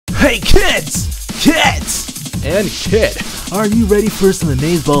Hey kids! Kids! And kid, are you ready for some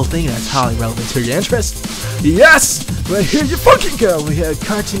amazeballs thing that's highly relevant to your interest? Yes! Well, here you fucking go. We have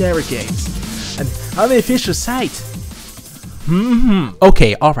Cartoon Network games. And on the official site.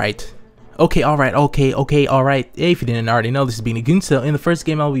 Okay, alright. Okay, alright. If you didn't already know, this is Beanie Gunso, and the first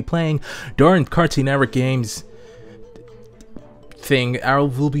game I'll be playing during Cartoon Network games thing, I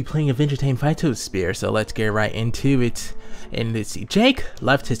will be playing Adventure Time Phytosphere, so let's get right into it. And let's see, Jake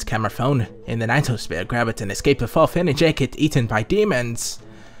left his camera phone in the Phytosphere, grab it and escape before Finn and Jake get eaten by demons.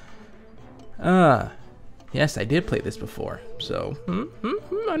 Yes, I did play this before, so, I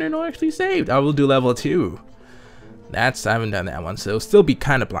didn't know I actually saved. I will do level 2. I haven't done that one, so still be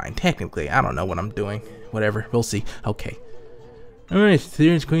kind of blind, technically. I don't know what I'm doing. Whatever, we'll see. Okay. Alright,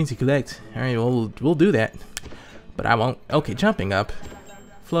 there's coins to collect. Alright, we'll do that. But I won't. Okay, jumping up.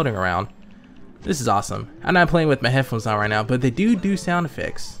 Floating around. This is awesome. I'm not playing with my headphones on right now, but they do sound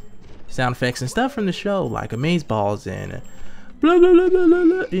effects. Sound effects and stuff from the show, like amazeballs and blah blah blah blah blah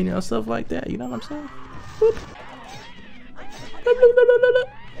blah, you know, stuff like that. You know what I'm saying? Boop. Blah, blah, blah, blah, blah.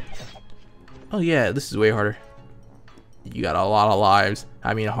 Oh yeah, this is way harder. You got a lot of lives.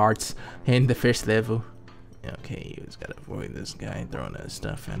 I mean hearts in the first level. Okay, you just gotta avoid this guy throwing that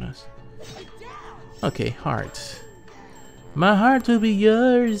stuff at us. Okay, hearts. My heart will be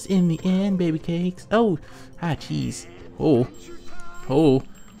yours in the end, baby cakes. Oh, jeez. Oh,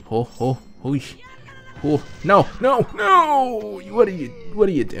 no. What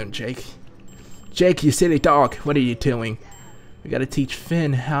are you doing, Jake? Jake, you silly dog. What are you doing? We gotta teach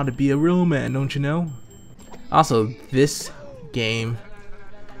Finn how to be a real man, don't you know? Also, this game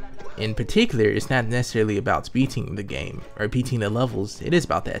in particular is not necessarily about beating the game or beating the levels. It is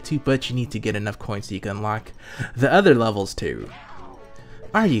about that too, but you need to get enough coins so you can unlock the other levels too.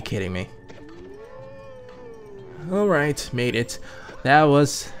 Are you kidding me? Alright, made it. That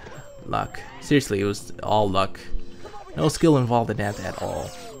was luck. Seriously, it was all luck. No skill involved in that at all.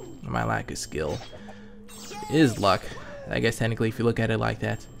 My lack of skill is luck. I guess technically if you look at it like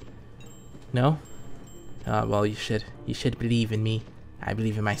that. No? Well, you should believe in me. I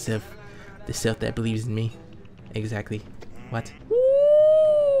believe in myself. The self that believes in me. Exactly. What?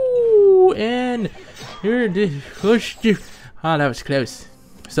 Ooh, and you're pushed. Oh, that was close.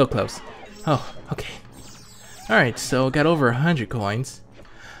 So close. Oh, okay. Alright, so got over 100 coins.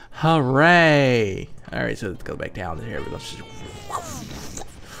 Hooray! Alright, so let's go back down here. We're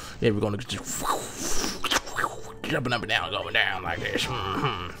gonna just jumping up and down, going down like this.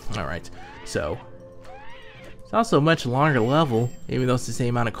 Alright, so it's also a much longer level, even though it's the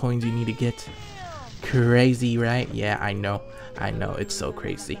same amount of coins you need to get. Crazy, right? Yeah, I know, it's so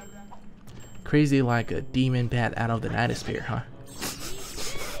crazy. Crazy like a demon bat out of the Phytosphere, huh?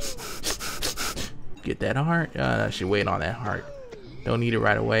 Get that heart? I should wait on that heart. Don't need it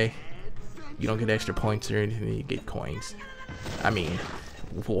right away. You don't get extra points or anything, you get coins. I mean,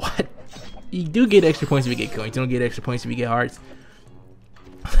 what? You do get extra points if you get coins, you don't get extra points if you get hearts.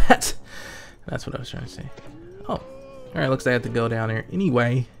 That's what I was trying to say. Oh, alright, looks like I have to go down there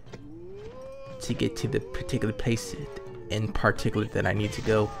anyway to get to the particular place in particular that I need to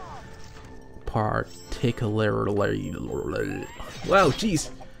go. Particularly. Whoa,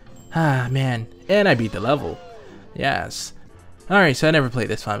 jeez. Ah, man. And I beat the level. Yes. Alright, so I never played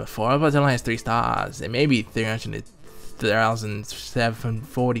this one before, but it only has 3 stars and maybe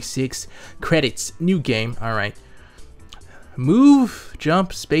 300,746 credits. New game. Alright. Move,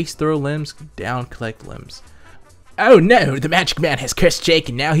 jump, space, throw limbs, down, collect limbs. Oh no, the Magic Man has cursed Jake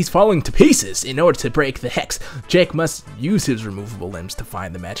and now he's falling to pieces. In order to break the hex, Jake must use his removable limbs to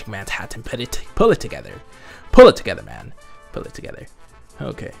find the Magic Man's hat and pull it together. Pull it together, man. Pull it together.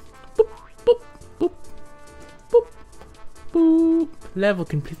 Okay. Boop, boop, boop, boop, boop. Level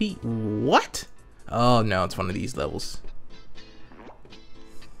complete. What? Oh no, it's one of these levels.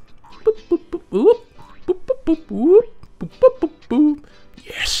 Boop, boop, boop, boop, boop, boop, boop, boop. Boop, boop, boop, boop.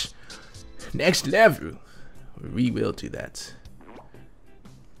 Yes! Next level! We will do that.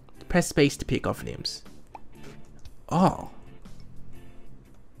 Press space to pick off limbs. Oh.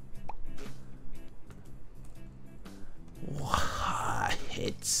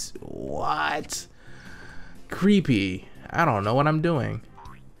 What? Creepy. I don't know what I'm doing.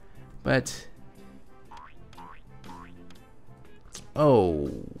 But.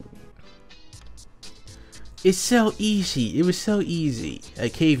 Oh. It's so easy. It was so easy. A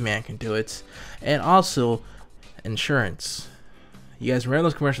caveman can do it. And also, insurance. You guys remember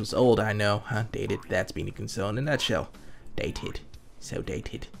those commercials? Old, I know. Huh? Dated. That's Beanie Gunso in a nutshell. Dated. So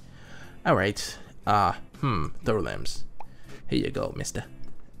dated. Alright. Throw limbs. Here you go, mister.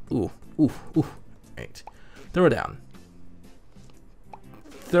 Ooh. Right. Throw it down.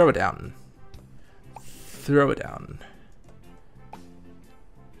 Throw it down. Throw it down.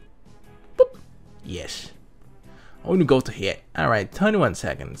 Boop. Yes. Only go to hit. Alright, 21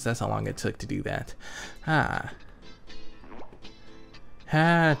 seconds. That's how long it took to do that. Ah.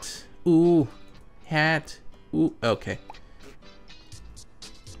 Hat. Ooh. Hat. Ooh. Okay.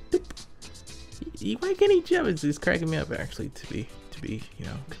 Why can't he jump? It's cracking me up, actually, to be, you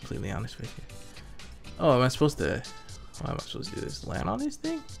know, completely honest with you. Oh, am I supposed to... Why am I supposed to do this? Land on this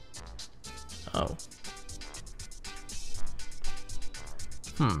thing? Oh.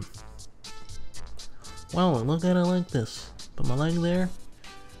 Well, look at it like this. Put my leg there,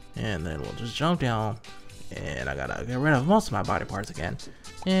 and then we'll just jump down. And I gotta get rid of most of my body parts again.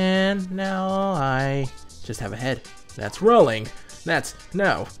 And now I just have a head. That's rolling. That's...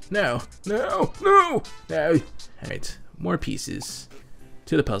 No. No. No. No. No. Alright. More pieces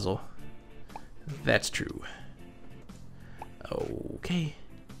to the puzzle. That's true. Okay.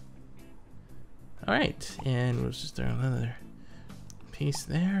 Alright. And we'll just throw another piece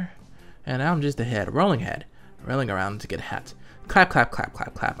there. And now I'm just a head. A rolling head. Rolling around to get a hat. Clap, clap, clap,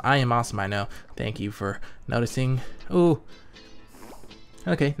 clap, clap. I am awesome, I know. Thank you for noticing. Ooh.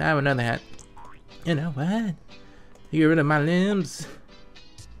 Okay, now I have another hat. You know what? You get rid of my limbs.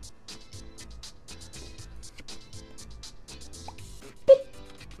 Boop.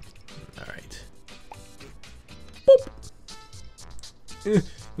 Alright. Boop.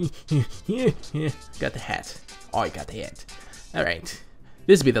 Got the hat. Oh, you got the hat. Alright.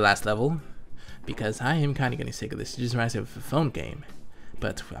 This will be the last level, because I am kind of getting sick of this. It just reminds me of a phone game,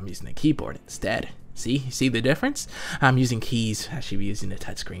 but I'm using a keyboard instead. See the difference? I'm using keys. I should be using a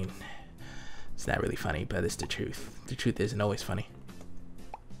touchscreen. It's not really funny, but it's the truth. The truth isn't always funny.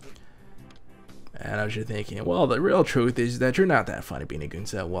 And I was just thinking, well, the real truth is that you're not that funny, Beanie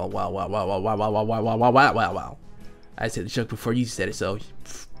Gunsa. Well. I said the joke before you said it, so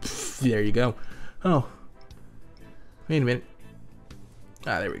there you go. Oh, wait a minute.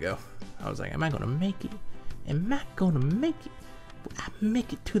 Ah, there we go. I was like, am I gonna make it? Am I gonna make it? Will I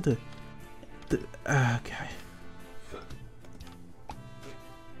make it to the okay.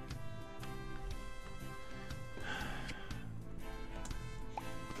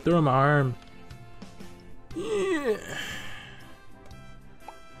 Throw my arm. Yeah.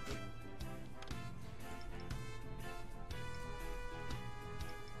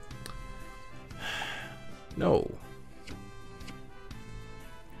 No.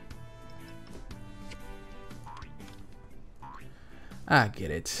 I get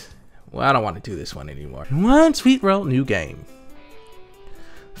it. Well, I don't want to do this one anymore. One sweet roll, new game.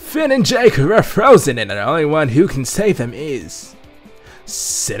 Finn and Jake are frozen, and the only one who can save them is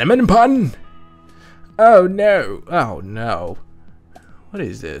Cinnamon Bun. Oh no! Oh no! What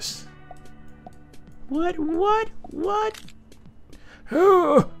is this? What?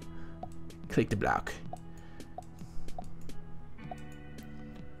 Oh! Click the block.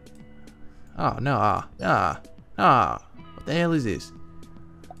 Oh no! What the hell is this?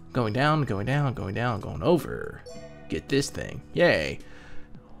 Going down, going over. Get this thing. Yay.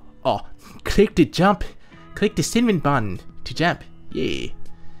 Oh, click to jump. Click the cinnamon button to jump. Yeah.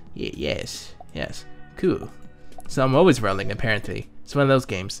 Yes. Cool. So I'm always rolling, apparently. It's one of those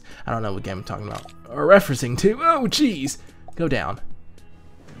games. I don't know what game I'm talking about. Or referencing to. Oh, jeez. Go down.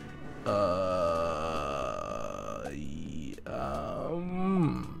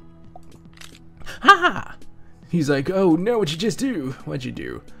 Ha! He's like, oh no, what'd you just do? What'd you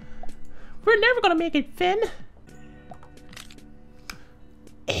do? We're never gonna make it, Finn.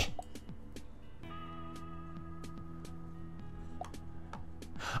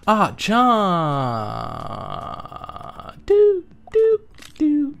 Ah, jump. Do.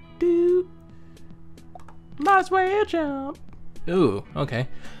 Might as well jump. Ooh, okay.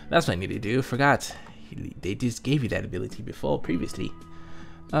 That's what I need to do. Forgot. They just gave you that ability previously.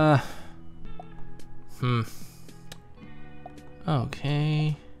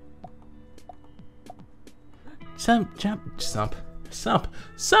 Okay. Jump.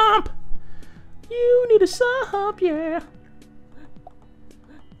 You need a sump, yeah.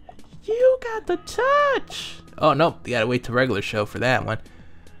 You got the touch. Oh, nope. You gotta wait till regular show for that one.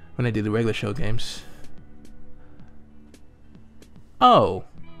 When I do the regular show games. Oh.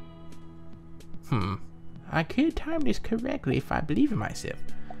 I could time this correctly if I believe in myself.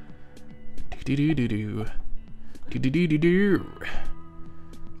 Okay,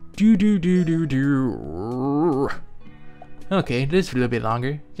 just a little bit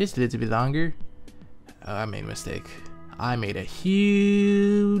longer. Oh, I made a mistake. I made a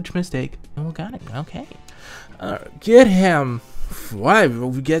huge mistake. Oh, got it. Okay. Get him. Why?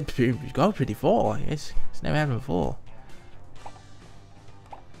 We go pretty full. It's never happened before.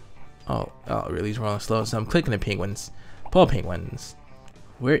 Oh, really? He's rolling slow, so I'm clicking the penguins. Pull penguins.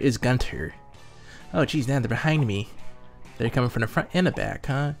 Where is Gunter? Oh, geez, now they're behind me. They're coming from the front and the back,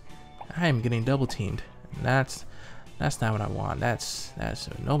 huh? I am getting double teamed. That's not what I want. That's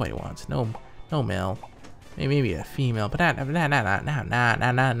what nobody wants. No male. Maybe a female, but not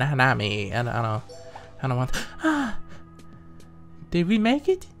me. I don't want. Did we make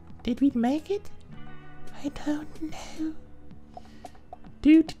it? Did we make it? I don't know.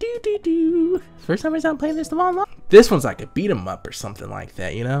 Do. First time I'm playing this the long. This one's like a beat 'em up or something like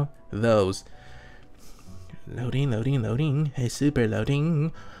that, you know? Those. Loading. Hey, super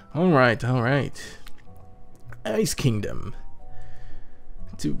loading. Alright. Ice Kingdom.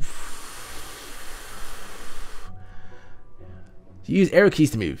 Use arrow keys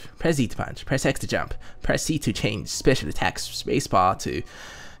to move. Press Z to punch. Press X to jump. Press C to change special attacks. Spacebar to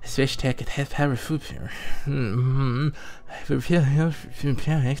special attack and have power food.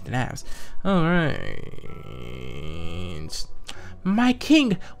 Extra knives. Alright. My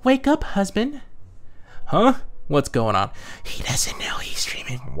king, wake up, husband. Huh? What's going on? He doesn't know he's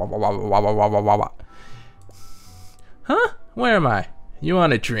streaming. Huh? Where am I? You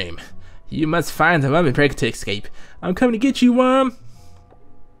on a dream. You must find the worm and break to escape. I'm coming to get you, worm.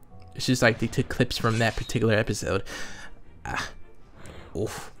 It's just like they took clips from that particular episode.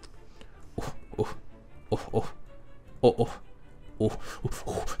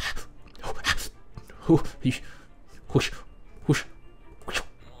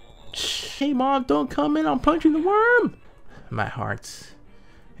 Hey, Mom, don't come in. I'm punching the worm. My heart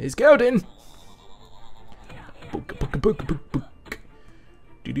is golden.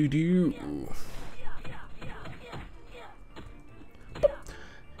 Do.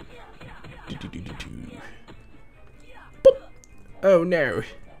 Oh no.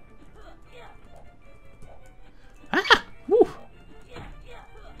 Woo.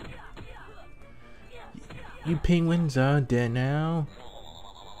 You penguins are dead now.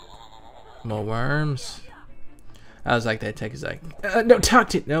 More worms. I was like, that tech is like, no, talk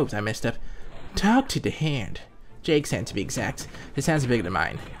to, no, I messed up. Talk to the hand. Jake's hand, to be exact. His hands are bigger than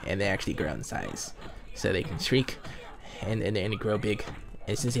mine, and they actually grow in size. So they can shriek, and they grow big.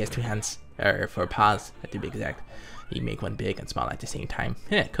 And since he has two hands, or 4 paws, to be exact, you make one big and small at the same time.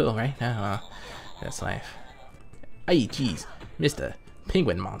 Yeah, cool, right? That's life. Ay, jeez, Mr.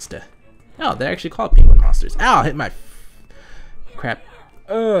 Penguin Monster. Oh, they're actually called penguin monsters. Ow, hit my crap.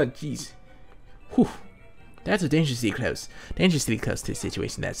 Oh, jeez. Whew. That's a dangerously close to a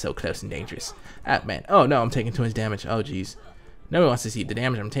situation that's so close and dangerous. Ah, man. Oh, no, I'm taking too much damage. Oh, jeez. No one wants to see the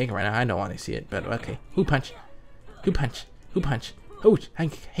damage I'm taking right now. I don't want to see it, but okay. Who punch? Oh,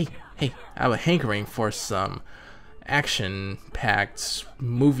 hey. I have a hankering for some action-packed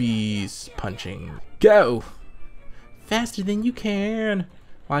movies punching. Go! Faster than you can.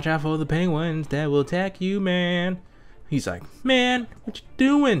 Watch out for the penguins that will attack you, man. He's like, man, what you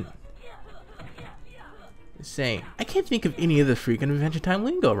doing? Saying, I can't think of any of the freaking Adventure Time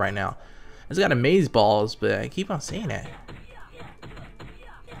lingo right now. It's got amaze balls, but I keep on saying that.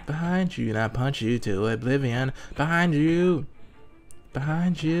 Behind you, and I punch you to oblivion. Behind you,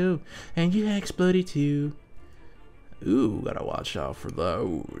 and you exploded too. Ooh, gotta watch out for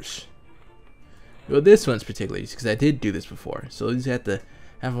those. Well, this one's particularly because I did do this before, so you just have to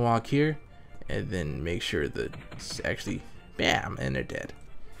have a walk here, and then make sure that it's actually, bam, and they're dead.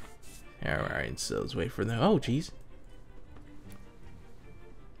 Alright, so let's wait for them. Oh, jeez.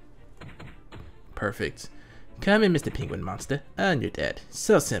 Perfect. Come in, Mr. Penguin Monster. And you're dead.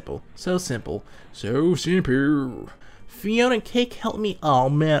 So simple. So simple. Fiona Cake, help me. Oh,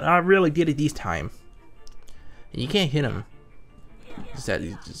 man, I really did it this time. And you can't hit him.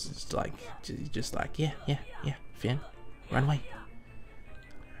 Just like, yeah. Finn, run away.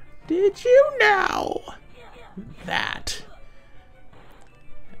 Did you know that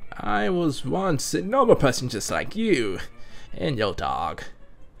I was once a normal person just like you and your dog?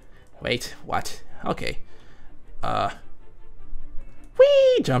 Wait, what? Okay. We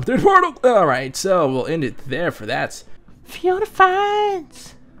jumped through the portal. Alright, so we'll end it there for that. Fiona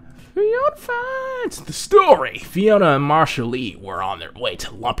finds the story. Fiona and Marshall Lee were on their way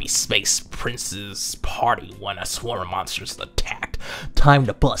to Lumpy Space Prince's party when a swarm of monsters attacked. Time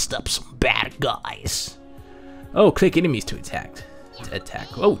to bust up some bad guys. Oh, click enemies to attack.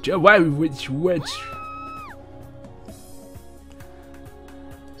 Oh, which?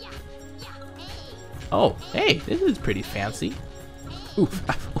 Oh, hey, this is pretty fancy. Ooh,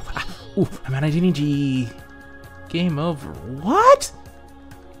 I'm out of energy. Game over. What?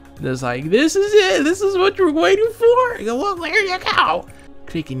 There's like, this is it. This is what you're waiting for. Well, there you go.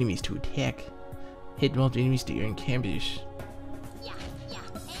 Click enemies to attack. Hit multiple enemies to earn campus.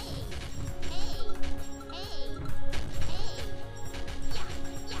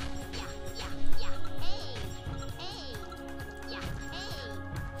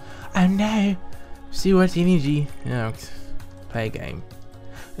 Oh no. See what's energy. Oh, play a game.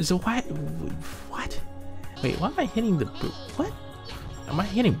 So what? Wait, why am I hitting the... What? Am I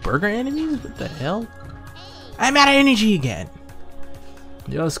hitting burger enemies? What the hell? I'm out of energy again.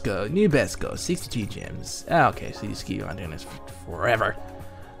 Let's go. New best go. 62 gems. Okay, so you just keep on doing this forever.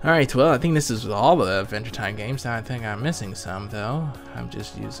 Alright, well, I think this is all the Adventure Time games. I think I'm missing some, though. I'm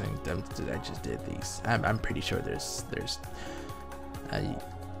just using them. I just did these. I'm pretty sure there's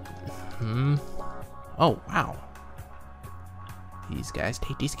Oh, wow. These guys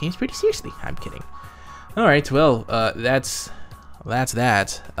take these games pretty seriously. I'm kidding. Alright, well, that's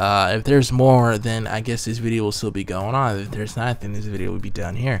that. If there's more, then I guess this video will still be going on. If there's not, then this video will be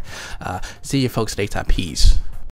done here. See you folks next time. Peace.